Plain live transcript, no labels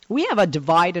We have a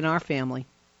divide in our family,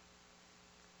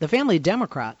 the family of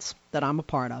Democrats that I'm a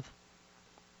part of.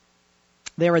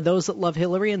 There are those that love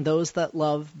Hillary and those that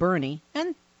love Bernie,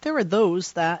 and there are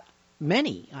those that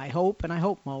many, I hope, and I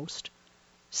hope most,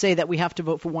 say that we have to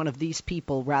vote for one of these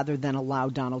people rather than allow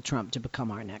Donald Trump to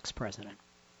become our next president.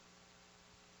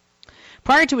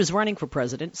 Prior to his running for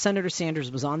president, Senator Sanders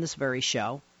was on this very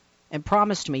show and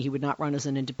promised me he would not run as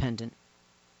an independent,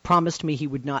 promised me he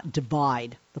would not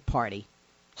divide the party,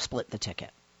 split the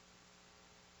ticket.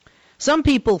 Some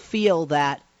people feel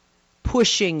that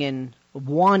pushing and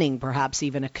wanting perhaps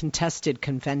even a contested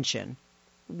convention,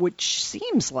 which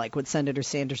seems like what Senator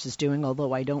Sanders is doing,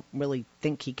 although I don't really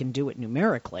think he can do it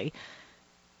numerically,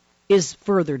 is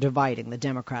further dividing the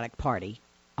Democratic Party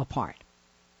apart.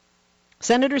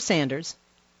 Senator Sanders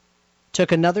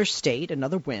took another state,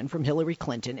 another win from Hillary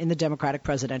Clinton in the Democratic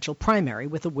presidential primary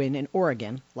with a win in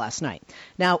Oregon last night.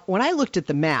 Now, when I looked at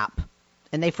the map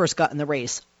and they first got in the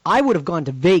race, I would have gone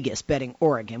to Vegas betting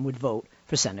Oregon would vote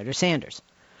for Senator Sanders.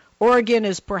 Oregon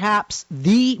is perhaps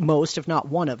the most, if not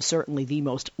one of, certainly the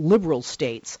most liberal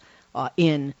states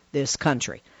in this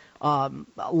country. A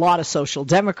lot of social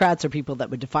democrats or people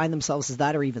that would define themselves as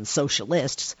that, or even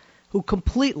socialists, who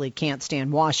completely can't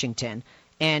stand Washington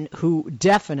and who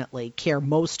definitely care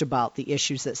most about the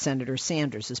issues that Senator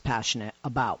Sanders is passionate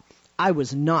about. I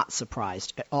was not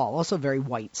surprised at all. Also a very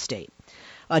white state.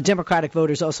 Democratic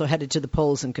voters also headed to the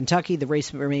polls in Kentucky. The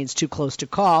race remains too close to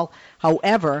call.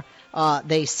 However,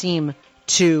 they seem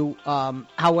to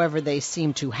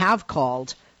have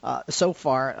called so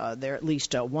far. There at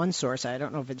least one source. I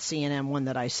don't know if it's CNN, one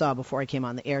that I saw before I came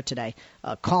on the air today,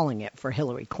 calling it for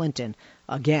Hillary Clinton.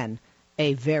 Again,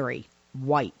 a very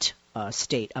white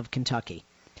state of Kentucky.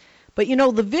 But, you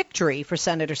know, the victory for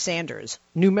Senator Sanders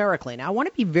numerically. Now, I want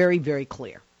to be very, very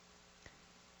clear.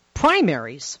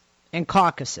 Primaries and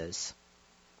caucuses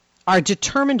are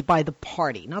determined by the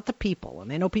party, not the people.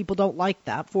 And I know people don't like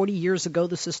that. 40 years ago,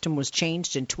 the system was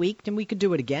changed and tweaked, and we could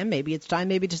do it again. Maybe it's time,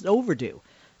 maybe just overdue.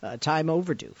 Time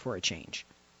overdue for a change.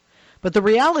 But the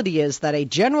reality is that a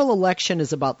general election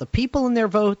is about the people and their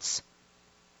votes.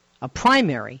 A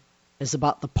primary is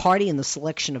about the party and the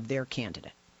selection of their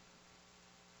candidate.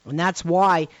 And that's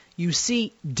why you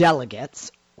see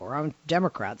delegates, or on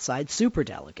Democrat side,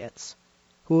 superdelegates,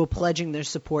 who are pledging their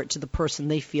support to the person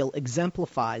they feel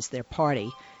exemplifies their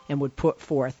party and would put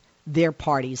forth their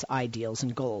party's ideals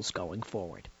and goals going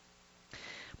forward.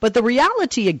 But the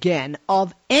reality, again,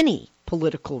 of any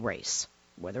political race,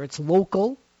 whether it's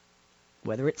local,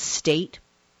 whether it's state,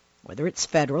 whether it's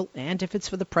federal, and if it's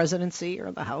for the presidency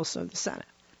or the House or the Senate,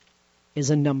 is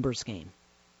a numbers game.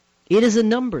 It is a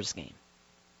numbers game.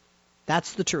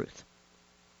 That's the truth.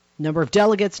 Number of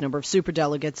delegates, number of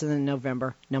superdelegates, and in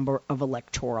November, number of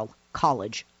electoral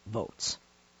college votes.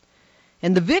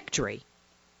 And the victory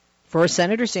for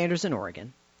Senator Sanders in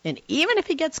Oregon, and even if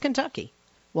he gets Kentucky,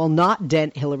 will not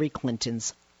dent Hillary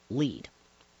Clinton's lead.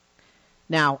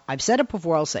 Now, I've said it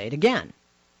before, I'll say it again.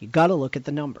 You've got to look at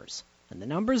the numbers. And the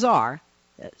numbers are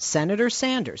that Senator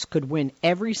Sanders could win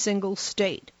every single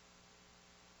state,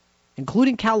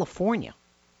 including California,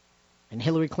 and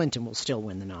Hillary Clinton will still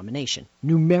win the nomination,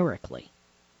 numerically.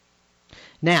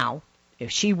 Now,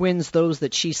 if she wins those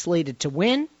that she's slated to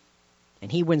win, and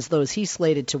he wins those he's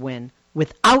slated to win,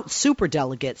 without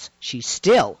superdelegates, she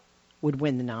still would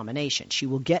win the nomination. She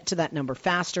will get to that number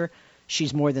faster.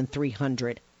 She's more than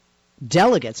 300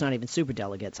 delegates, not even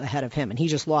superdelegates, ahead of him, and he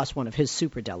just lost one of his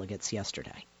superdelegates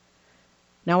yesterday.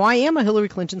 Now, I am a Hillary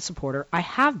Clinton supporter. I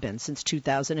have been since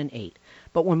 2008.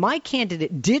 But when my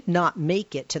candidate did not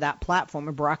make it to that platform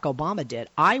and Barack Obama did,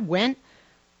 I went,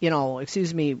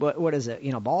 what is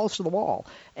it, balls to the wall,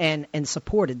 and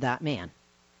supported that man.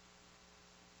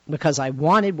 Because I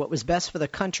wanted what was best for the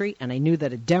country, and I knew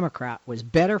that a Democrat was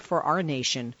better for our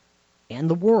nation and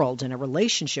the world and a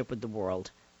relationship with the world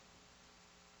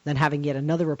than having yet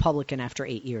another Republican after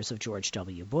 8 years of George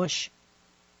W. Bush.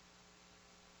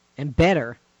 And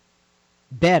better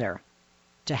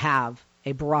to have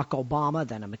a Barack Obama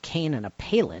than a McCain and a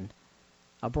Palin,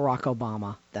 a Barack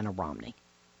Obama than a Romney.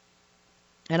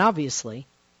 And obviously,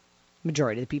 the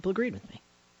majority of the people agreed with me.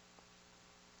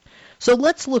 So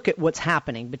let's look at what's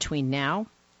happening between now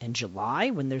and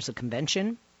July, when there's a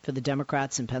convention for the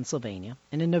Democrats in Pennsylvania,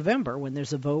 and in November, when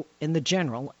there's a vote in the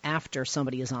general after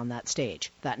somebody is on that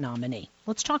stage, that nominee.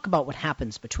 Let's talk about what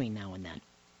happens between now and then.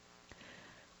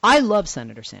 I love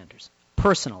Senator Sanders,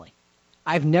 personally.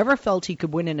 I've never felt he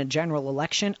could win in a general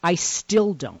election. I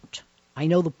still don't. I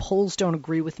know the polls don't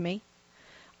agree with me.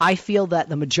 I feel that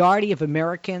the majority of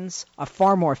Americans are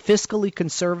far more fiscally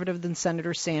conservative than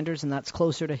Senator Sanders, and that's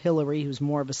closer to Hillary, who's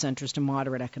more of a centrist and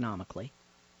moderate economically.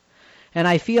 And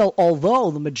I feel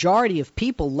although the majority of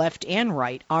people, left and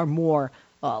right, are more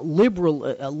liberal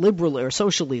or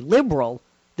socially liberal,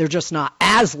 they're just not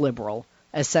as liberal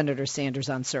as Senator Sanders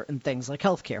on certain things like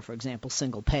health care, for example,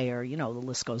 single payer, the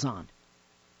list goes on.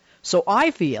 So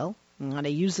I feel, and I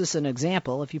use this as an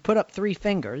example, if you put up three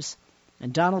fingers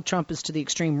and Donald Trump is to the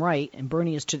extreme right and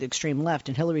Bernie is to the extreme left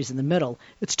and Hillary's in the middle,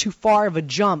 it's too far of a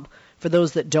jump for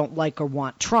those that don't like or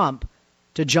want Trump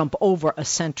to jump over a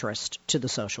centrist to the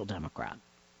social democrat.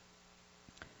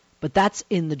 But that's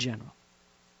in the general.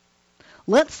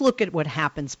 Let's look at what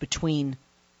happens between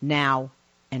now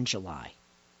and July.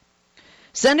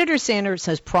 Senator Sanders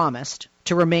has promised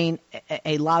to remain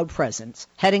a loud presence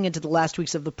heading into the last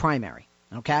weeks of the primary,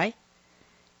 okay?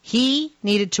 He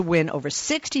needed to win over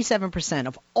 67%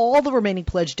 of all the remaining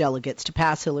pledged delegates to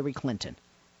pass Hillary Clinton.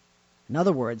 In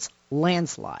other words,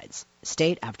 landslides,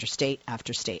 state after state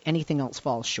after state. Anything else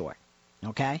falls short,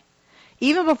 okay?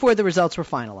 Even before the results were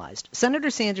finalized, Senator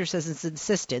Sanders has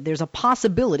insisted there's a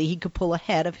possibility he could pull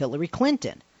ahead of Hillary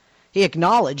Clinton. He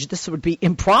acknowledged this would be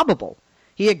improbable.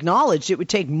 He acknowledged it would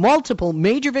take multiple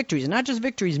major victories, and not just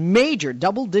victories, major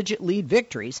double-digit lead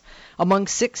victories among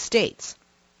 6 states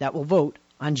that will vote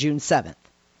on June 7th.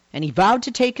 And he vowed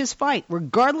to take his fight,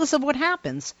 regardless of what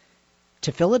happens,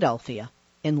 to Philadelphia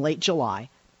in late July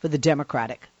for the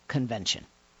Democratic Convention.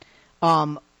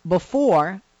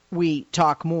 Before we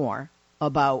talk more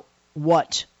about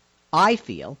what I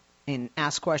feel and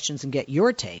ask questions and get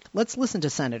your take, let's listen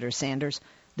to Senator Sanders.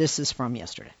 This is from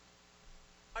yesterday.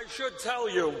 I should tell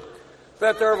you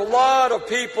that there are a lot of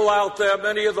people out there,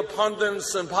 many of the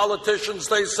pundits and politicians,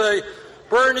 they say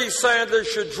Bernie Sanders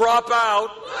should drop out.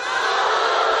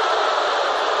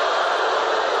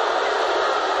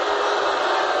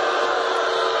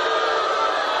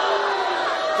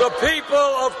 The people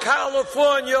of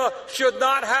California should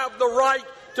not have the right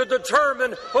to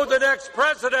determine who the next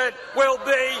president will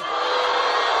be.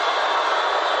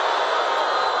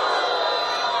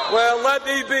 Well, let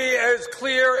me be as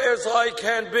clear as I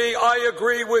can be. I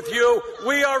agree with you.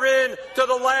 We are in to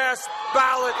the last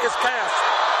ballot is cast.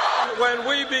 When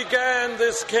we began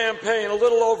this campaign a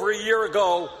little over a year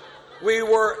ago, we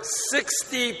were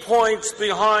 60 points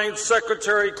behind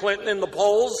Secretary Clinton in the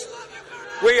polls.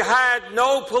 We had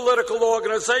no political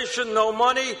organization, no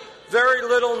money, very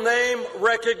little name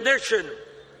recognition.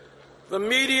 The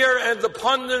media and the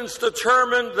pundits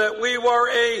determined that we were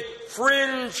a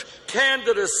fringe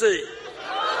candidacy.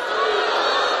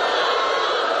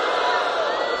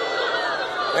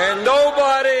 And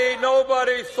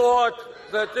nobody thought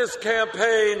that this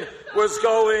campaign was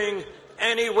going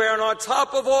anywhere. And on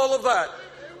top of all of that,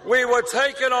 we were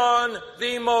taking on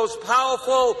the most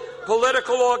powerful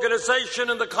political organization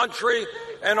in the country,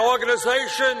 an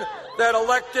organization that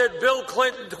elected Bill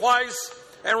Clinton twice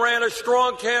and ran a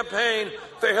strong campaign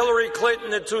for Hillary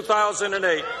Clinton in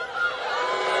 2008.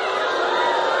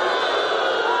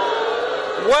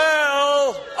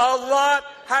 Well, a lot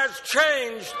has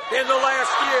changed in the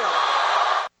last year.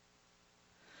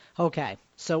 Okay,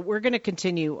 so we're going to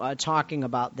continue talking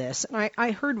about this. And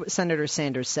I heard what Senator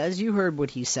Sanders says. You heard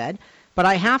what he said. But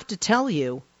I have to tell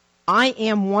you, I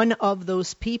am one of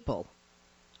those people.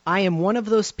 I am one of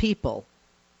those people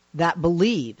that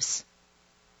believes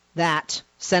that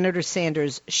Senator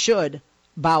Sanders should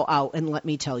bow out, and let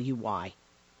me tell you why.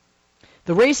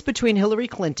 The race between Hillary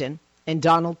Clinton and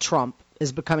Donald Trump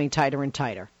is becoming tighter and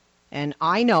tighter. And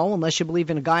I know, unless you believe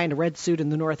in a guy in a red suit in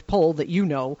the North Pole, that you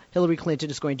know Hillary Clinton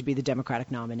is going to be the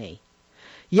Democratic nominee.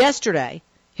 Yesterday,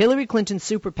 Hillary Clinton's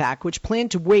super PAC, which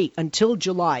planned to wait until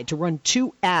July to run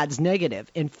 2 ads negative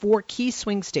in 4 key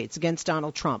swing states against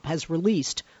Donald Trump, has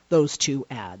released those 2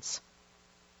 ads.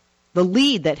 The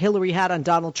lead that Hillary had on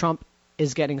Donald Trump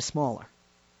is getting smaller.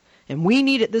 And we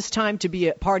need at this time to be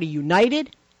a party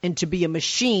united and to be a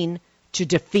machine to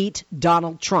defeat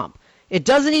Donald Trump. It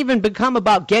doesn't even become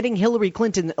about getting Hillary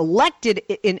Clinton elected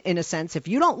in a sense. If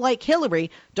you don't like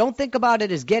Hillary, don't think about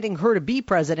it as getting her to be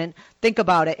president. Think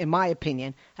about it, in my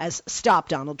opinion, as stop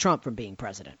Donald Trump from being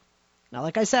president. Now,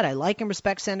 like I said, I like and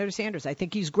respect Senator Sanders. I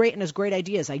think he's great and has great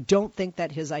ideas. I don't think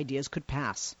that his ideas could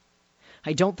pass.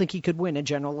 I don't think he could win a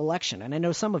general election. And I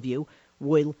know some of you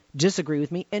will disagree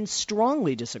with me and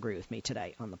strongly disagree with me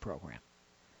today on the program.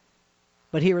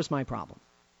 But here is my problem.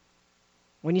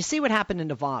 When you see what happened in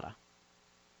Nevada,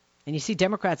 and you see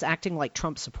Democrats acting like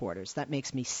Trump supporters, that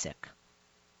makes me sick.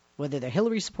 Whether they're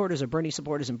Hillary supporters or Bernie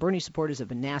supporters, and Bernie supporters have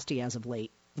been nasty as of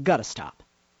late, we've got to stop.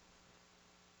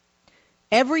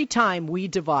 Every time we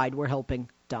divide, we're helping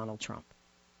Donald Trump.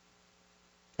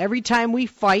 Every time we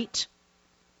fight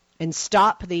and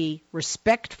stop the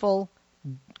respectful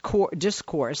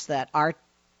discourse that our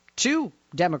 2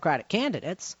 Democratic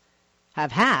candidates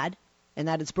have had, and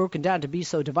that it's broken down to be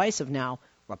so divisive now.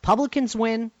 Republicans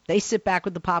win, they sit back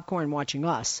with the popcorn watching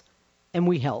us, and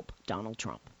we help Donald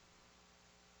Trump.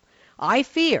 I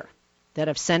fear that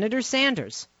if Senator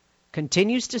Sanders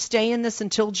continues to stay in this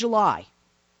until July,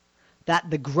 that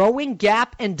the growing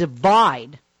gap and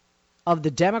divide of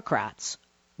the Democrats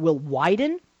will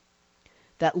widen,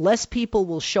 that less people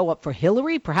will show up for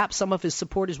Hillary, perhaps some of his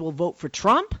supporters will vote for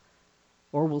Trump,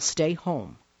 or will stay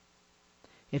home.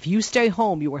 If you stay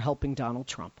home, you are helping Donald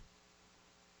Trump.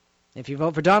 If you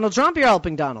vote for Donald Trump, you're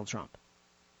helping Donald Trump.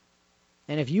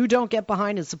 And if you don't get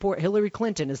behind and support Hillary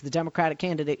Clinton as the Democratic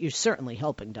candidate, you're certainly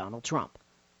helping Donald Trump.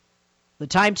 The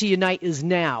time to unite is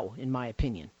now, in my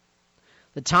opinion.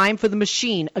 The time for the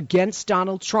machine against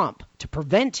Donald Trump to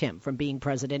prevent him from being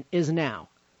president is now.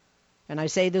 And I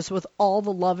say this with all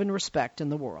the love and respect in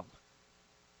the world.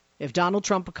 If Donald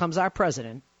Trump becomes our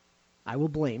president, I will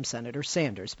blame Senator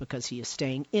Sanders because he is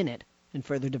staying in it and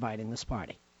further dividing this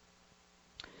party.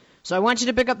 So I want you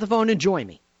to pick up the phone and join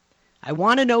me. I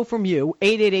want to know from you,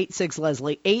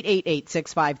 888-6-LESLIE,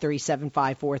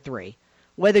 888-653-7543,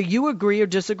 whether you agree or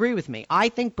disagree with me. I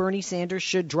think Bernie Sanders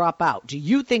should drop out. Do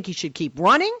you think he should keep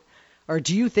running, or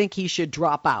do you think he should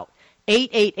drop out?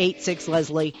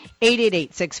 888-6-LESLIE,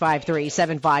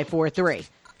 888-653-7543.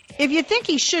 If you think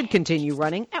he should continue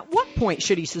running, at what point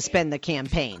should he suspend the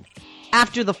campaign?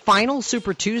 After the final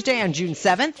Super Tuesday on June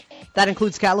 7th? That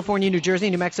includes California, New Jersey,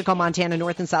 New Mexico, Montana,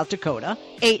 North and South Dakota.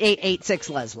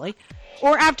 888-6-LESLIE.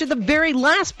 Or after the very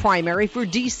last primary for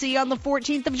D.C. on the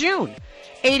 14th of June.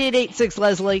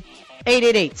 888-6-LESLIE.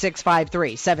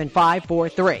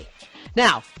 888-653-7543.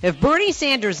 Now, if Bernie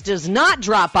Sanders does not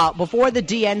drop out before the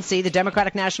DNC, the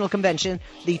Democratic National Convention,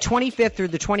 the 25th through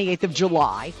the 28th of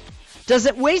July, does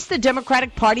it waste the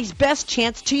Democratic Party's best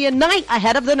chance to unite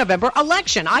ahead of the November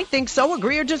election? I think so.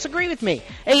 Agree or disagree with me?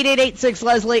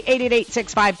 888-6-LESLIE,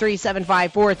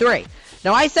 888-653-7543.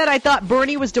 Now, I said I thought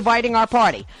Bernie was dividing our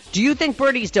party. Do you think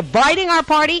Bernie's dividing our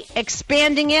party,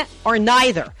 expanding it, or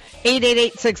neither?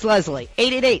 888-6-LESLIE,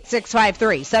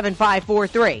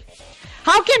 888-653-7543.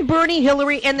 How can Bernie,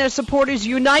 Hillary, and their supporters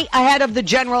unite ahead of the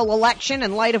general election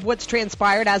in light of what's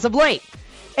transpired as of late?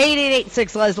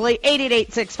 888-6-LESLIE,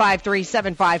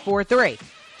 888-653-7543.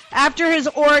 After his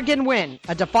Oregon win,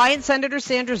 a defiant Senator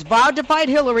Sanders vowed to fight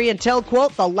Hillary until,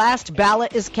 quote, the last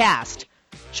ballot is cast.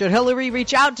 Should Hillary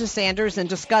reach out to Sanders and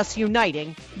discuss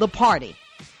uniting the party?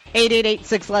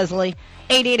 888-6-LESLIE,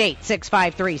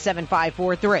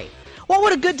 888-653-7543. What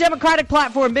would a good Democratic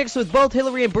platform mixed with both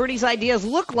Hillary and Bernie's ideas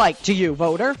look like to you,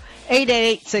 voter?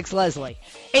 888-6-LESLIE,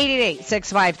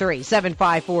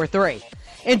 888-653-7543.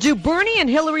 And do Bernie and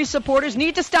Hillary supporters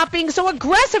need to stop being so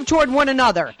aggressive toward one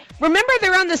another? Remember,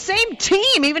 they're on the same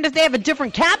team, even if they have a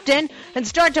different captain, and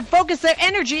start to focus their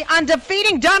energy on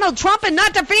defeating Donald Trump and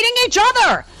not defeating each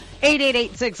other.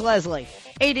 888-6-LESLIE,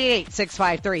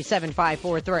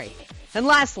 888-653-7543. And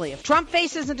lastly, if Trump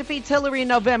faces and defeats Hillary in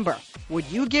November, would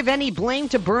you give any blame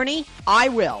to Bernie? I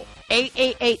will.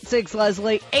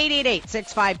 888-6-LESLIE,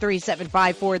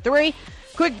 888-653-7543.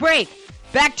 Quick break.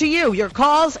 Back to you. Your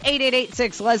calls,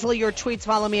 888-6-LESLIE. Your tweets,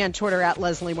 follow me on Twitter at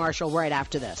Leslie Marshall right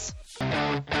after this.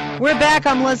 We're back.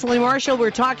 I'm Leslie Marshall.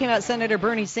 We're talking about Senator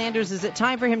Bernie Sanders. Is it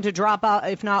time for him to drop out?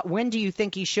 If not, when do you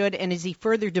think he should? And is he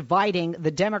further dividing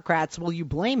the Democrats? Will you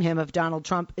blame him if Donald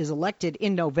Trump is elected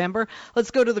in November?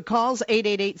 Let's go to the calls,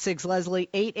 888-6-LESLIE,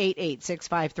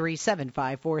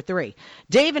 888-653-7543.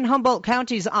 Dave in Humboldt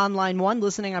County is on line one,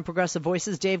 listening on Progressive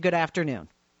Voices. Dave, good afternoon.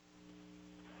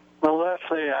 Well,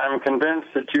 Leslie, I'm convinced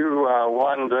that you are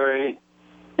one very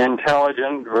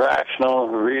intelligent, rational,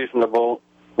 reasonable,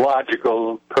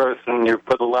 logical person. You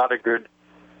put a lot of good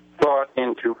thought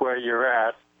into where you're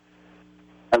at.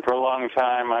 And for a long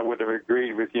time, I would have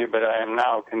agreed with you, but I am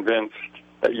now convinced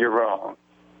that you're wrong.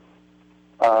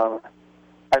 I've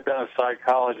been a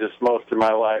psychologist most of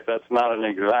my life. That's not an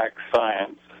exact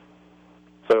science.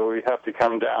 So we have to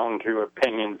come down to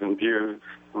opinions and views.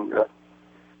 And,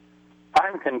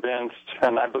 I'm convinced,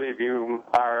 and I believe you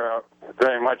are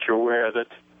very much aware, that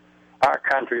our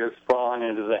country has fallen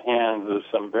into the hands of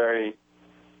some very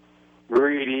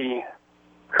greedy,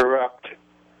 corrupt,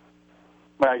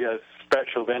 I guess,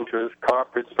 special interests,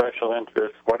 corporate special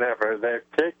interests, whatever. They've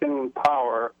taken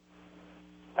power,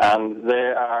 and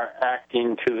they are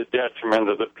acting to the detriment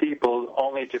of the people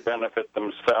only to benefit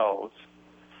themselves.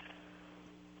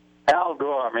 Al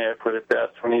Gore may have put it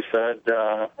best when he said,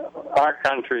 our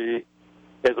country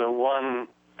is a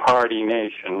one-party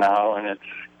nation now, and it's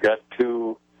got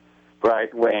two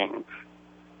bright wings.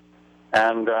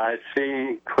 And I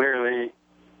see clearly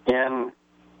in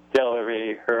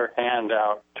Hillary her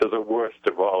handout to the worst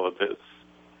of all of this.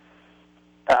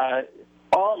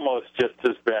 almost just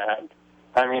as bad.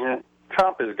 I mean,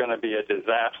 Trump is going to be a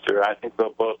disaster. I think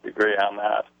we'll both agree on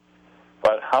that.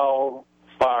 But how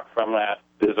far from that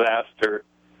disaster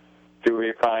do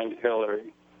we find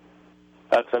Hillary?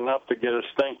 That's enough to get us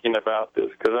thinking about this,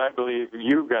 because I believe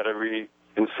you've got to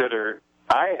reconsider.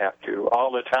 I have to.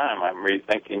 All the time I'm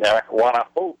rethinking. I want to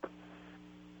hope.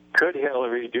 Could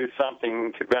Hillary do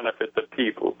something to benefit the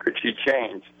people? Could she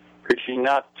change? Could she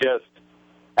not just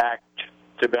act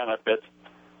to benefit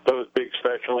those big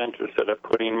special interests that are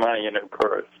putting money in her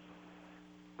purse?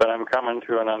 But I'm coming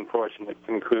to an unfortunate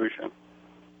conclusion.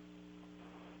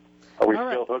 Are we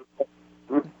still hooked?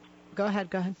 Go ahead.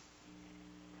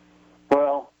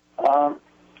 Well,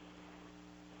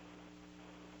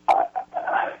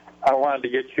 I wanted to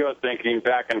get your thinking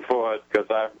back and forth because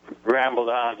I've rambled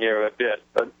on here a bit.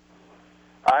 But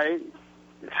I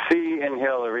see in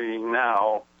Hillary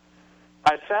now,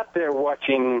 I sat there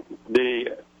watching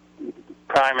the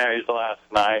primaries last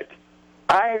night.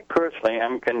 I personally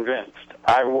am convinced.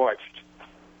 I watched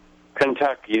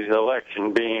Kentucky's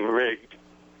election being rigged.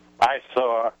 I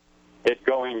saw it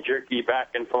going jerky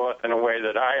back and forth in a way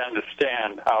that I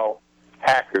understand how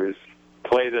hackers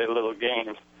play their little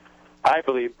games. I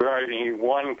believe Bernie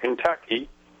won Kentucky,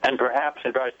 and perhaps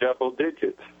by double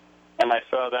digits. And I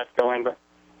saw that going back.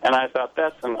 And I thought,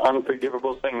 that's an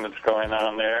unforgivable thing that's going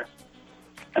on there.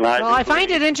 And I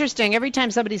find it interesting. Every time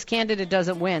somebody's candidate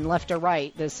doesn't win, left or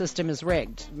right, the system is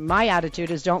rigged. My attitude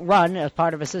is don't run as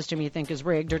part of a system you think is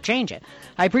rigged or change it.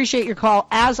 I appreciate your call,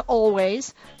 as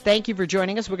always. Thank you for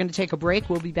joining us. We're going to take a break.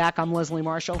 We'll be back. I'm Leslie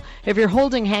Marshall. If you're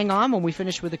holding, hang on. When we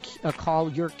finish with a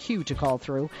call, your cue to call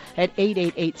through at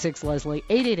 8886-LESLIE,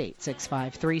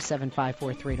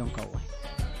 888-653-7543. Don't go away.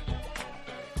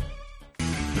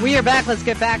 We are back. Let's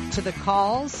get back to the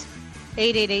calls.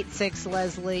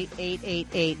 8886-LESLIE,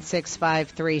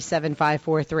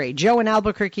 888-653-7543. Joe in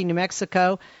Albuquerque, New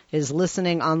Mexico, is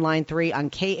listening on line 3 on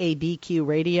KABQ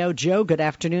Radio. Joe, good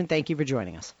afternoon. Thank you for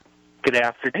joining us. Good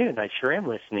afternoon. I sure am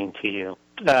listening to you.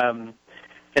 And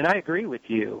I agree with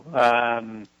you.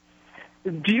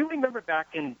 Do you remember back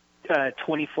in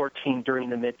 2014 during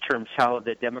the midterms how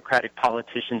the Democratic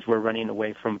politicians were running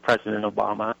away from President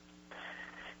Obama?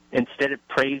 Instead of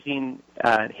praising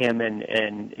him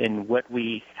and what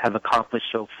we have accomplished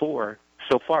so far,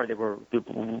 they were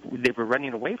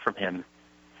running away from him,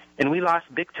 and we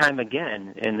lost big time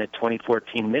again in the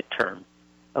 2014 midterm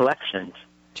elections.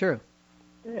 True.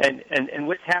 And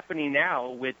what's happening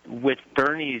now with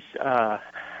Bernie's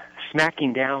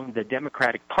smacking down the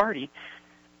Democratic Party?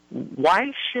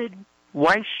 Why should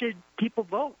people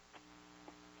vote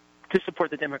to support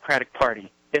the Democratic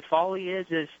Party if all he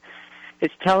is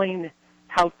telling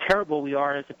how terrible we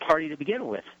are as a party to begin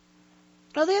with?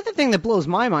 Well, the other thing that blows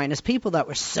my mind is people that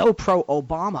were so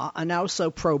pro-Obama are now so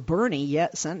pro-Bernie,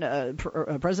 yet President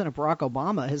Barack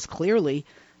Obama has clearly,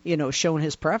 shown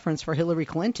his preference for Hillary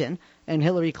Clinton, and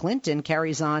Hillary Clinton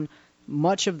carries on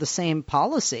much of the same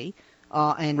policy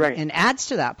and adds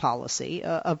to that policy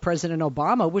of President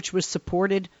Obama, which was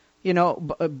supported,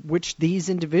 which these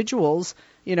individuals,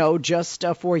 just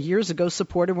 4 years ago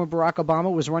supported when Barack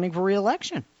Obama was running for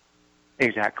re-election.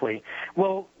 Exactly.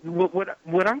 Well,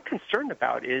 what I'm concerned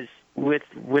about is with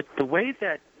the way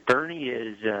that Bernie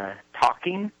is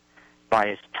talking, by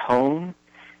his tone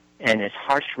and his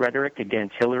harsh rhetoric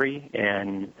against Hillary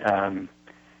and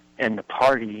the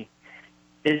party,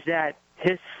 is that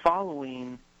his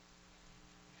following,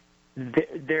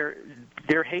 their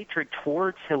hatred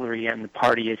towards Hillary and the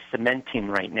party is cementing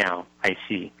right now, I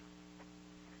see.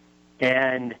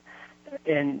 And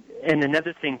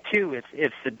another thing too,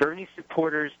 if the Bernie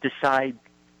supporters decide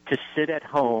to sit at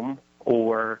home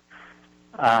or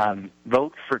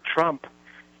vote for Trump,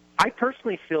 I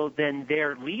personally feel then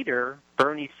their leader,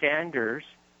 Bernie Sanders'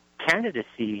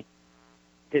 candidacy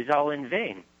is all in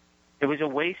vain. It was a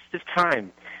waste of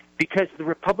time, because the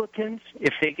Republicans,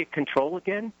 if they get control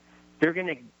again, they're going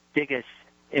to dig us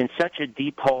in such a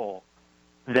deep hole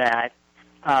that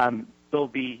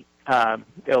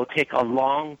it'll take a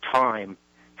long time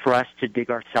for us to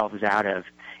dig ourselves out of,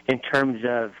 in terms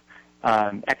of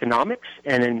economics,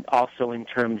 and then also in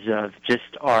terms of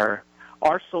just our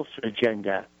social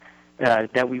agenda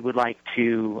that we would like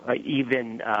to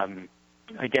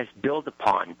build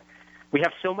upon. We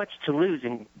have so much to lose,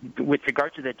 and with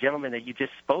regard to that gentleman that you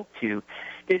just spoke to,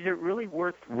 is it really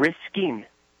worth risking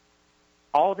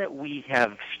all that we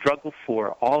have struggled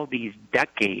for all these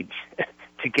decades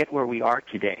to get where we are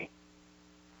today?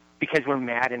 Because we're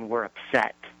mad and we're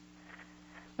upset.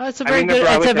 It's a very good.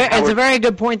 It's a very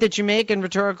good point that you make, and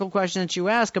rhetorical question that you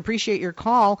ask. Appreciate your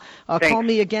call. Call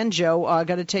me again, Joe.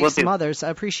 Got to take some others. I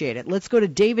appreciate it. Let's go to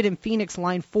David in Phoenix,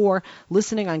 line 4,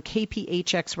 listening on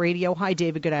KPHX Radio. Hi,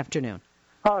 David. Good afternoon.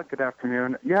 Good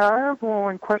afternoon. Yeah, I have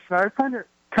one question. I find it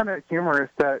kind of humorous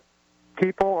that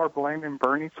people are blaming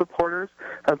Bernie supporters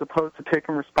as opposed to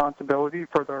taking responsibility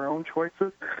for their own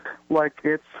choices. Like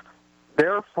it's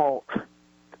their fault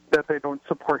that they don't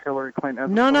support Hillary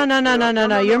Clinton. No.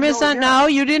 You're missing. No,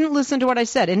 you didn't listen to what I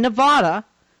said. In Nevada,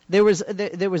 there was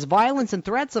violence and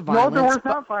threats of violence. No, there was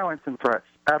not violence and threats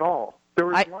at all. There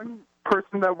was one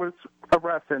person that was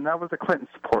arrested, and that was a Clinton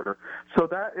supporter. So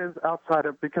that is outside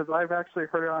of, because I've actually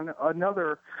heard on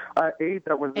another aide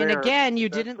that was there. And again, you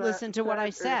didn't listen to what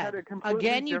I said.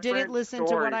 Again, you didn't listen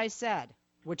to what I said,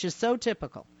 which is so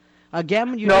typical.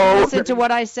 Again, you didn't listen to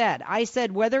what I said. I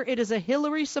said whether it is a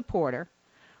Hillary supporter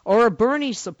or a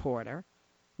Bernie supporter,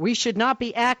 we should not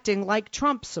be acting like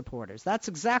Trump supporters. That's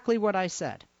exactly what I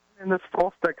said. In this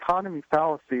false dichotomy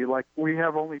fallacy, like we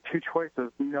have only two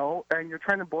choices, and you're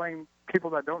trying to blame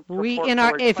people that don't support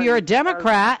if you're a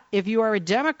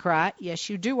Democrat, yes,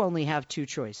 you do only have two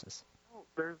choices.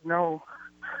 There's no,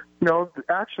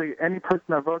 actually, any person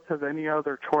that votes has any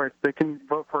other choice. They can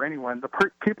vote for anyone. The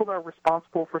people that are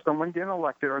responsible for someone getting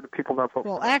elected are the people that vote for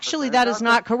Well, actually, that is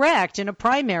not correct. In a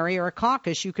primary or a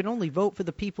caucus, you can only vote for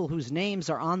the people whose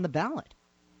names are on the ballot.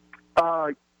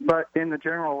 But in the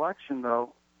general election,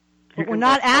 though, we're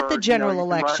not at the general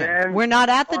election. We're not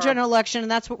at the general election,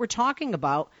 and that's what we're talking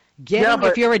about.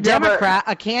 If you're a Democrat,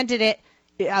 a candidate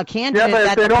that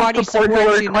the party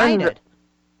supports united.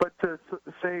 But to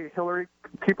say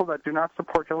people that do not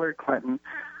support Hillary Clinton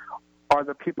are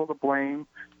the people to blame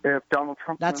if Donald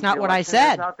Trump. That's not what I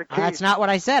said. That's not what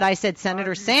I said. I said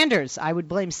Senator Sanders. I would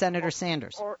blame Senator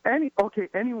Sanders. Or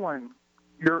anyone.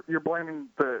 You're blaming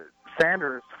the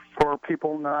Sanders for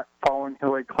people not following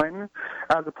Hillary Clinton,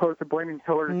 as opposed to blaming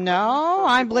Hillary. No,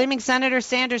 I'm blaming Senator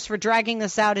Sanders for dragging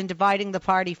this out and dividing the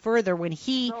party further when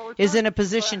he is in a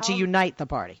position to unite the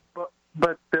party.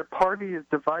 But the party is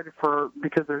divided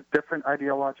because there's different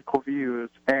ideological views,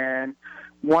 and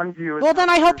one view is... Well, then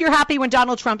I hope you're happy when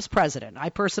Donald Trump's president. I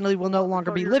personally will no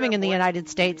longer be living in the United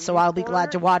States, so I'll be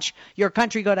glad to watch your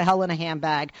country go to hell in a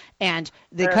handbag and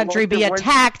the country be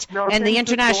attacked and the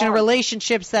international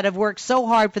relationships that have worked so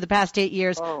hard for the past 8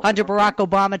 years under Barack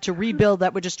Obama to rebuild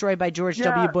that were destroyed by George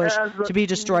W. Bush to be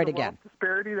destroyed again. The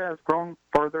disparity that has grown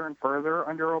further and further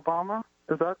under Obama,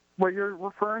 is that what you're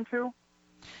referring to?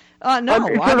 No,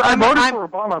 I voted for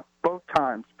Obama both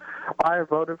times. I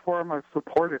voted for him. I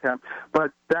supported him.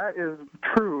 But that is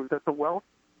true that the wealth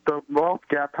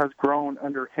gap has grown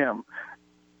under him.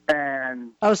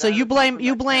 And so you blame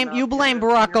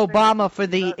Barack Obama for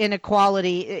the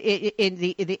inequality in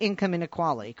the income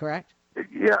inequality, correct?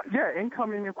 Yeah,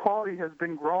 income inequality has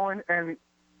been growing, and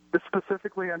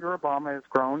specifically under Obama has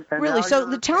grown. And really?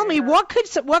 So tell me, what could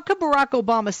Barack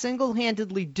Obama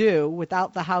single-handedly do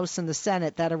without the House and the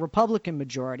Senate that are Republican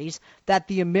majorities, that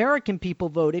the American people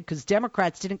voted because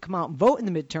Democrats didn't come out and vote in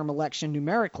the midterm election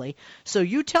numerically? So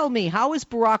you tell me, how is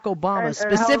Barack Obama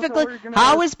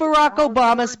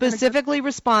specifically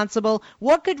responsible?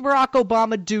 What could Barack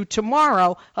Obama do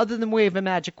tomorrow other than wave a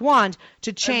magic wand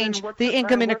to change the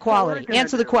income inequality?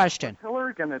 Answer the question. What's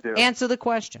Hillary going to do? Answer the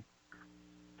question.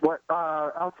 What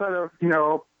outside of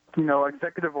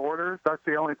executive orders? That's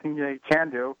the only thing they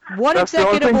can do. What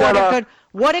executive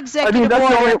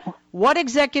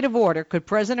order could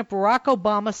President Barack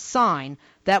Obama sign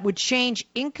that would change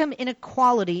income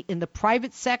inequality in the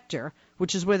private sector,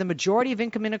 which is where the majority of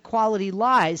income inequality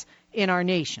lies in our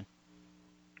nation?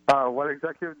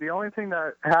 The only thing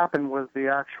that happened was the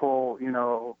actual,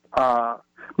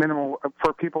 minimum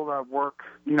for people that work,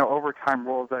 overtime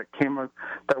rules that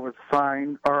was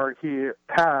signed or he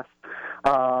passed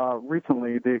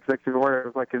recently. The executive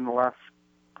order was in the last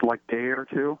day or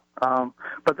two.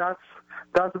 But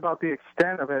that's about the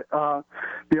extent of it.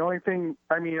 The only thing,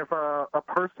 if a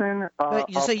person.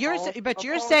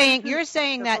 You're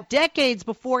saying that decades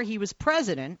before he was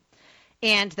president.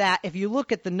 And that if you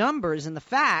look at the numbers and the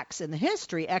facts and the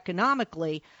history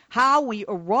economically, how we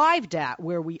arrived at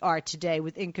where we are today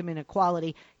with income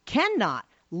inequality cannot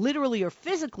literally or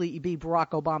physically be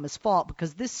Barack Obama's fault,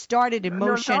 because this started in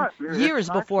motion years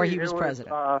before he was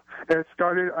president. It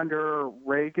started under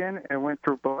Reagan and went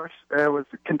through Bush. It was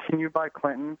continued by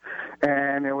Clinton,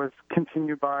 and it was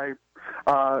continued by...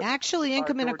 Actually,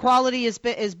 income inequality has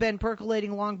been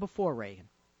percolating long before Reagan.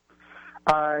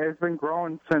 It's been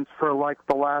growing since for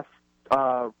the last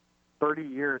 30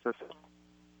 years or so.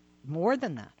 More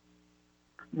than that.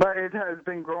 But it has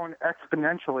been growing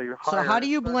exponentially higher. So how do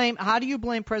you blame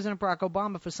President Barack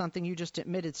Obama for something you just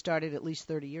admitted started at least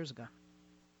 30 years ago?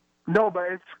 No,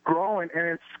 but it's growing, and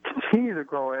it's continuing to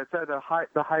grow. It's at the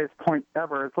highest point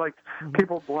ever. It's like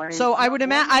people blame. So I would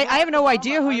imagine I have no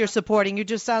idea who you're supporting. You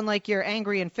just sound like you're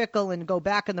angry and fickle, and go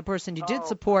back on the person you did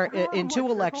support in 2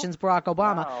 elections, Barack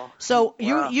Obama. Wow. So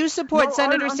Wow. you support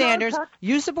Senator I'm Sanders. not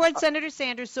You support Senator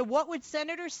Sanders. So what would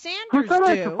Senator Sanders Who said do?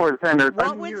 I support Sanders?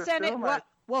 What would Senator?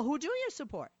 Well, who do you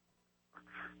support?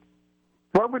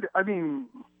 What would I mean?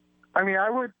 I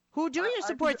would. Who do you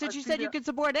support? Since you said you could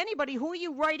support anybody, who are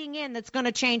you writing in that's going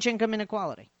to change income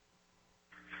inequality?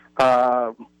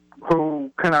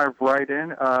 Who can I write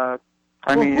in?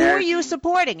 Who are you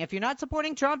supporting? If you're not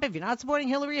supporting Trump, if you're not supporting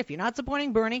Hillary, if you're not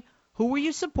supporting Bernie, who are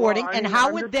you supporting, and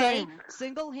how would they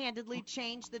single-handedly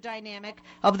change the dynamic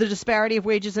of the disparity of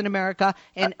wages in America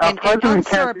and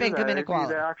unserve income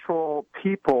inequality? The actual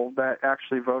people that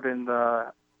actually vote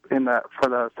for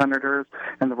the senators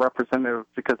and the representatives,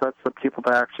 because that's the people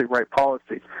that actually write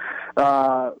policy.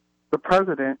 The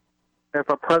president, if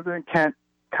a president can't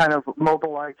kind of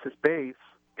mobilize his base,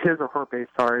 his or her base,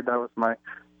 sorry, that was my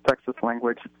Texas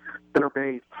language, their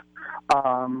base,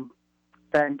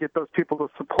 and get those people to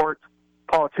support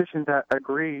politicians that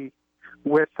agree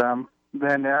with them,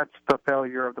 then that's the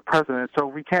failure of the president. So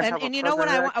we can't have and you know what?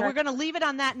 We're going to leave it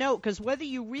on that note, because whether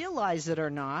you realize it or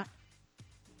not,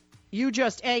 you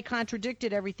just, A,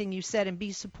 contradicted everything you said, and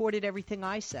B, supported everything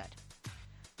I said.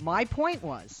 My point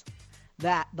was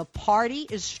that the party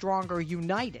is stronger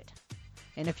united.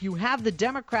 And if you have the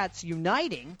Democrats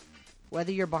uniting,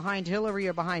 whether you're behind Hillary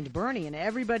or behind Bernie, and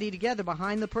everybody together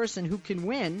behind the person who can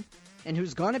win and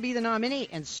who's going to be the nominee,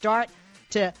 and start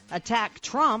to attack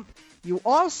Trump, you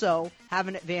also have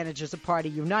an advantage as a party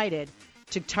united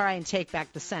to try and take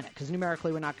back the Senate, because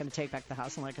numerically we're not going to take back the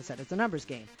House, and like I said, it's a numbers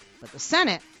game. But the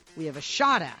Senate, we have a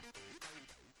shot at.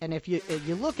 And if you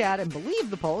look at it and believe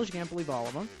the polls, you can't believe all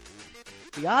of them,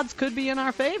 the odds could be in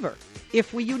our favor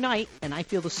if we unite, and I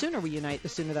feel the sooner we unite, the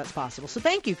sooner that's possible. So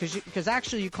thank you, because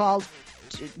actually you called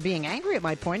being angry at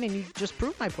my point, and you just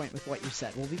proved my point with what you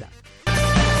said. We'll be back.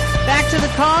 Back to the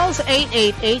calls,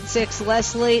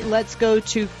 8886-LESLIE. Let's go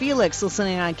to Felix,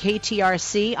 listening on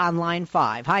KTRC on line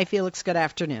 5. Hi, Felix. Good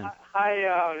afternoon.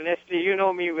 Hi, Leslie. You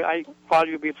know me. I called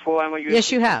you before.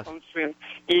 Yes, you have.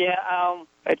 Yeah,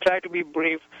 I try to be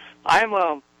brief. I'm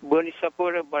a Bernie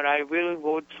supporter, but I will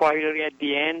vote for Hillary at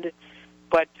the end.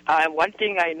 But one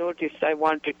thing I noticed I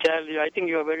want to tell you, I think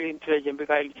you are very intelligent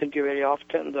because I listen to you very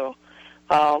often, though.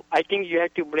 I think you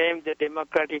have to blame the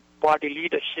Democratic Party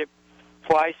leadership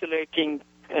for isolating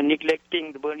and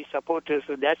neglecting the Bernie supporters.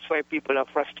 So that's why people are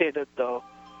frustrated, though.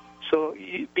 So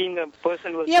being a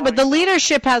person who... Yeah, but the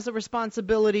leadership has a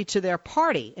responsibility to their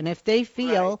party. And if they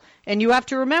feel... Right. And you have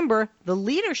to remember, the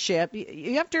leadership...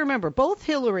 You have to remember, both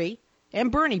Hillary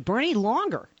and Bernie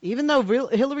longer. Even though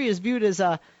Hillary is viewed as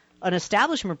an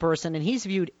establishment person and he's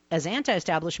viewed as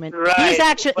anti-establishment, right.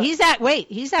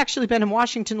 He's actually been in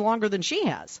Washington longer than she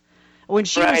has. When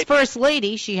she was first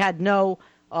lady, she had no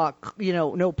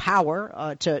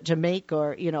power to make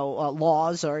or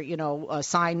laws or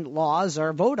sign laws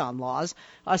or vote on laws.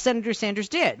 Senator Sanders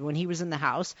did when he was in the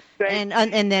House, and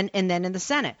then in the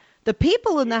Senate. The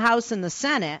people in the House and the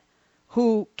Senate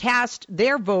who cast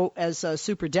their vote as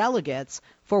superdelegates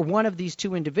for one of these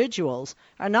two individuals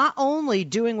are not only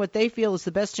doing what they feel is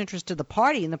the best interest of the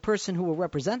party and the person who will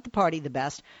represent the party the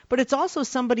best, but it's also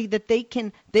somebody that they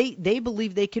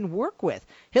believe they can work with.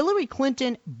 Hillary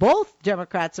Clinton, both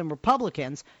Democrats and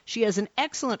Republicans, she has an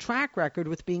excellent track record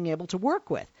with being able to work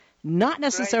with. Not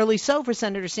necessarily so for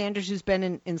Senator Sanders, who's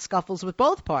been in scuffles with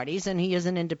both parties, and he is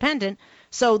an independent.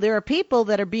 So there are people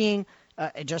that are being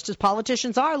just as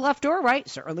politicians are, left or right,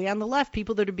 certainly on the left,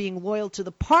 people that are being loyal to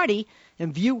the party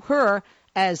and view her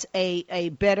as a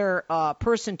better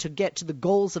person to get to the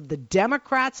goals of the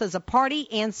Democrats as a party,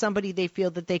 and somebody they feel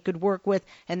that they could work with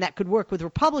and that could work with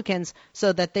Republicans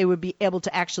so that they would be able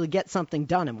to actually get something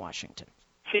done in Washington.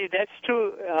 See, that's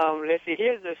true. Let's see.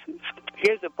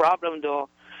 Here's the problem, though.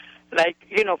 Like,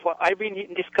 I've been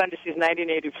in this country since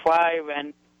 1985,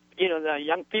 and, the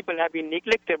young people have been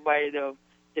neglected by the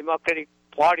Democratic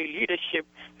Party leadership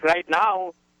right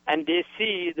now, and they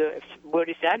see the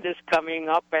Bernie Sanders coming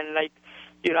up, and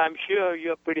I'm sure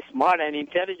you're pretty smart and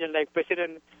intelligent, like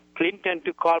President Clinton,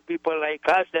 to call people like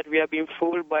us that we are being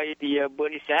fooled by the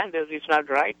Bernie Sanders. It's not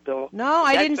right, though. No,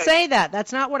 I didn't say that.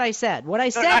 That's not what I said. What I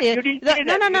said is...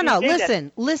 No.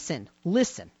 Listen,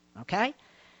 okay?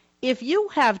 If you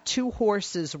have two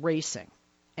horses racing,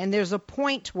 and there's a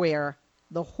point where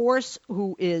the horse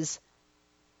who is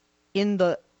in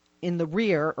the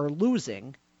rear or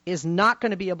losing is not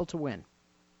going to be able to win.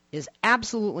 Is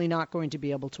absolutely not going to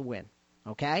be able to win.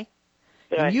 Okay?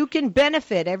 Right. And you can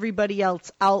benefit everybody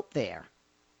else out there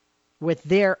with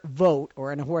their vote,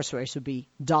 or in a horse race would be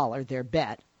dollar, their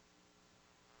bet.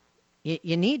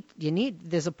 You need,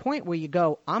 there's a point where you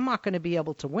go, I'm not going to be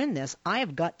able to win this. I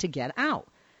have got to get out.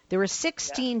 There are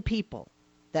 16 people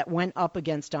that went up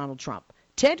against Donald Trump.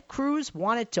 Ted Cruz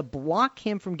wanted to block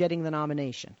him from getting the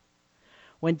nomination.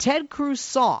 When Ted Cruz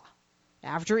saw,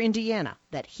 after Indiana,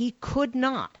 that he could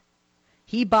not,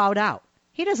 he bowed out.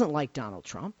 He doesn't like Donald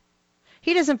Trump.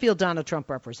 He doesn't feel Donald Trump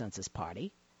represents his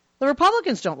party. The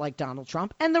Republicans don't like Donald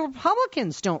Trump, and the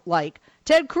Republicans don't like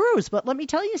Ted Cruz. But let me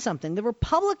tell you something. The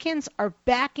Republicans are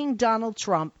backing Donald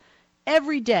Trump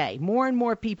every day. More and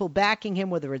more people backing him,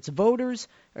 whether it's voters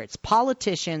or it's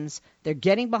politicians. They're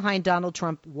getting behind Donald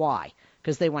Trump. Why?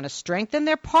 Because they want to strengthen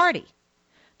their party.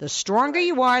 The stronger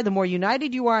you are, the more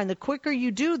united you are, and the quicker you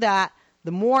do that,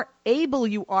 the more able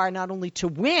you are not only to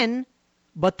win,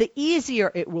 but the easier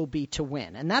it will be to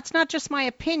win. And that's not just my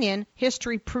opinion.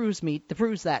 History proves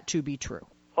that to be true.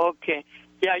 Okay.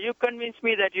 Yeah, you convinced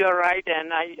me that you're right,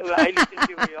 and I listen to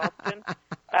you very often.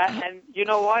 And you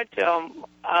know what?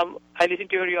 I listen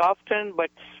to you very often, but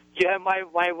you have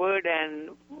my word,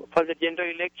 and for the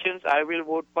general elections, I will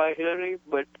vote for Hillary,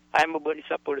 but I'm a Bernie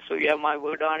supporter, so you have my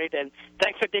word on it. And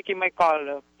thanks for taking my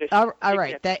call. All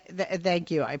right.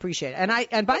 Thank you. I appreciate it.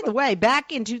 And by the way,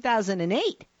 back in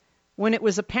 2008, when it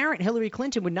was apparent Hillary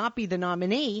Clinton would not be the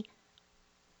nominee,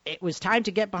 it was time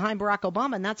to get behind Barack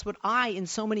Obama, and that's what I and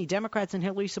so many Democrats and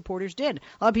Hillary supporters did.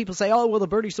 A lot of people say, oh, well, the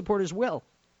Bernie supporters will.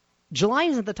 July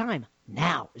isn't the time.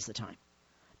 Now is the time.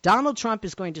 Donald Trump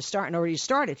is going to start, and already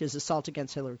started, his assault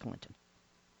against Hillary Clinton.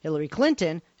 Hillary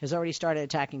Clinton has already started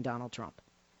attacking Donald Trump.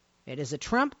 It is a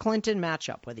Trump-Clinton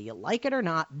matchup. Whether you like it or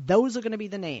not, those are going to be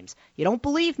the names. You don't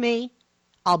believe me?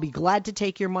 I'll be glad to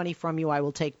take your money from you. I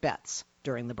will take bets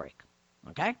during the break.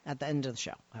 Okay? At the end of the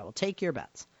show. I will take your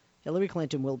bets. Hillary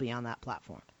Clinton will be on that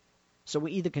platform. So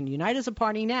we either can unite as a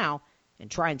party now and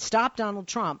try and stop Donald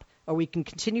Trump, or we can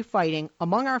continue fighting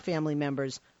among our family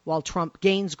members while Trump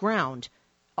gains ground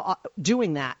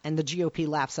doing that, and the GOP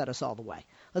laughs at us all the way.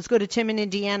 Let's go to Tim in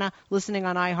Indiana, listening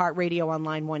on iHeartRadio on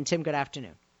line 1. Tim, good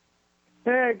afternoon.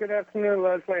 Hey, good afternoon,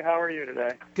 Leslie. How are you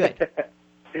today? Good.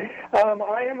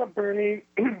 I am a Bernie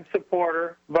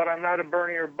supporter, but I'm not a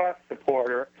Bernie or bust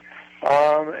supporter.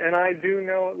 And I do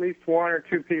know at least one or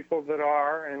two people that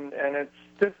are, and it's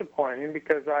disappointing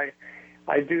because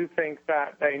I do think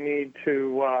that they need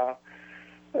to,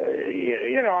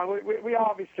 we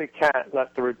obviously can't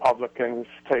let the Republicans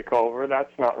take over.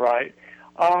 That's not right.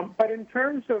 But in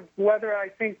terms of whether I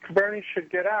think Bernie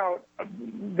should get out,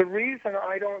 the reason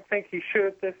I don't think he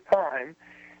should this time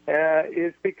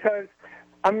is because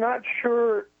I'm not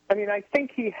sure. I mean, I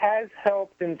think he has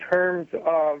helped in terms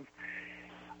of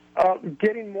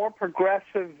getting more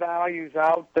progressive values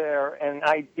out there and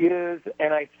ideas,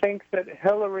 and I think that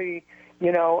Hillary,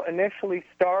 initially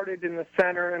started in the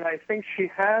center, and I think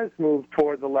she has moved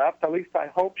toward the left. At least I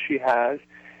hope she has.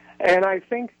 And I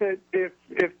think that if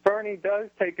Bernie does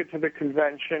take it to the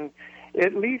convention,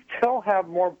 at least he'll have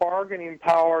more bargaining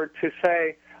power to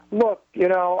say, look,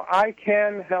 I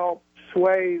can help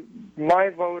sway my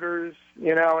voters,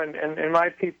 and my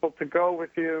people to go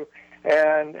with you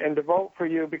and to vote for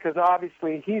you, because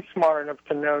obviously he's smart enough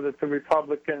to know that the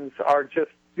Republicans are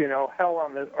just, hell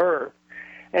on the earth.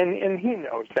 And he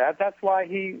knows that. That's why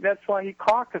he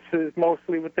caucuses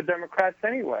mostly with the Democrats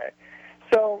anyway.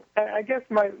 So I guess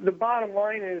the bottom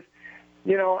line is,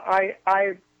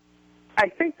 I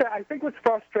think what's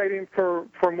frustrating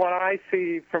from what I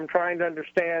see from trying to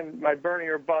understand my Bernie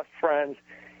or bust friends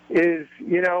is,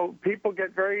 people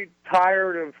get very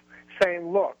tired of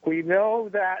saying, look, we know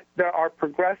that there are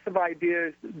progressive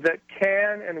ideas that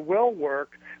can and will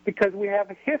work because we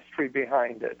have a history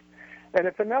behind it. And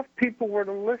if enough people were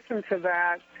to listen to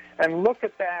that and look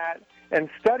at that and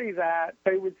study that,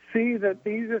 they would see that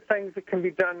these are things that can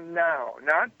be done now,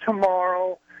 not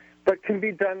tomorrow, but can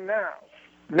be done now.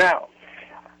 Now,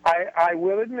 I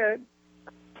will admit,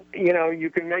 you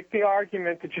can make the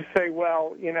argument that you say,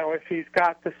 well, if he's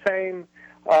got the same,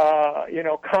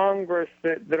 Congress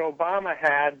that Obama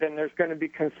had, then there's going to be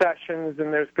concessions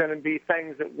and there's going to be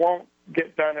things that won't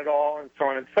get done at all and so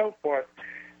on and so forth.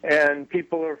 And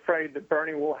people are afraid that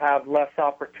Bernie will have less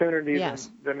opportunity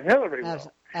than Hillary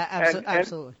will.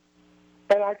 Absolutely.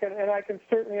 And I can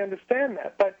certainly understand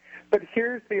that. But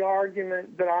here's the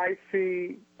argument that I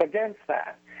see against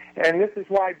that. And this is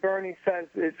why Bernie says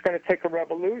it's going to take a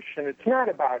revolution. It's not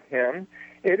about him.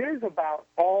 It is about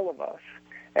all of us.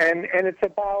 And it's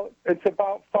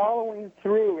about following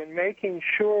through and making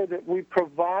sure that we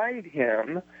provide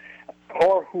him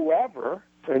or whoever,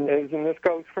 and this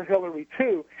goes for Hillary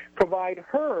too, provide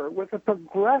her with a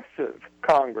progressive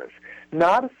Congress,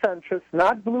 not a centrist,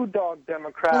 not blue dog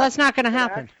Democrat. Well, that's not going to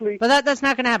happen. That's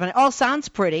not going to happen. It all sounds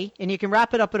pretty, and you can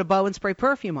wrap it up in a bow and spray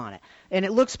perfume on it. And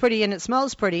it looks pretty, and it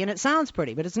smells pretty, and it sounds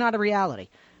pretty, but it's not a reality.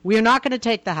 We are not going to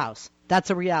take the House. That's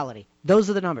a reality. Those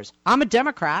are the numbers. I'm a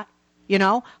Democrat. You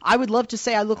know, I would love to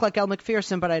say I look like Elle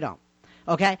McPherson, but I don't.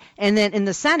 Okay? And then in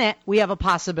the Senate, we have a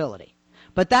possibility.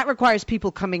 But that requires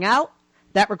people coming out.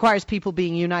 That requires people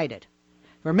being united.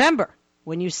 Remember,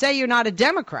 when you say you're not a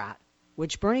Democrat,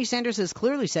 which Bernie Sanders has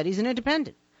clearly said he's an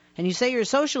independent, and you say you're a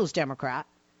socialist Democrat,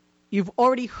 you've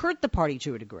already hurt the party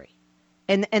to a degree.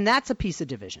 And that's a piece of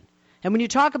division. And when you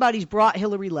talk about he's brought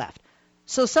Hillary left,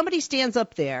 so somebody stands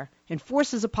up there and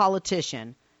forces a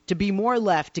politician to be more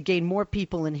left to gain more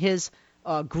people in his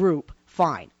group,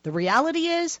 fine. The reality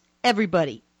is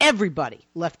everybody,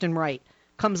 left and right,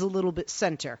 comes a little bit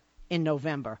center in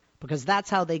November, because that's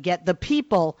how they get the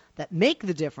people that make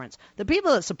the difference. The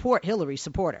people that support Hillary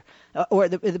support her, or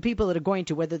the people that are going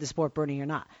to, whether they support Bernie or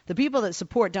not. The people that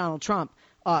support Donald Trump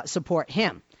support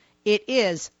him. It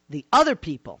is the other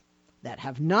people that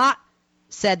have not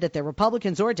said that they're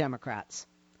Republicans or Democrats,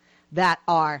 that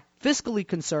are fiscally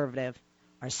conservative,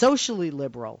 are socially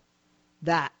liberal,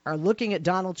 that are looking at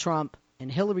Donald Trump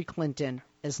and Hillary Clinton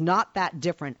as not that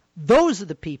different. Those are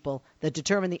the people that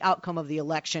determine the outcome of the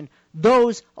election.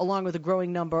 Those, along with a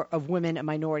growing number of women and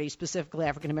minorities, specifically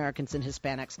African Americans and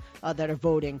Hispanics, that are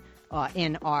voting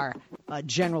in our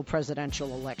general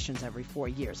presidential elections every 4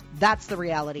 years. That's the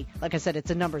reality. Like I said,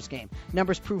 it's a numbers game.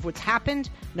 Numbers prove what's happened.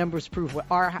 Numbers prove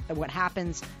what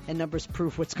happens, and numbers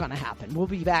prove what's going to happen. We'll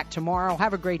be back tomorrow.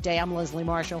 Have a great day. I'm Leslie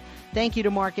Marshall. Thank you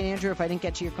to Mark and Andrew. If I didn't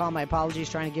get to your call, my apologies.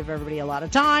 Trying to give everybody a lot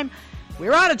of time.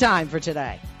 We're out of time for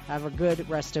today. Have a good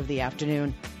rest of the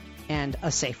afternoon and a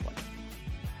safe one.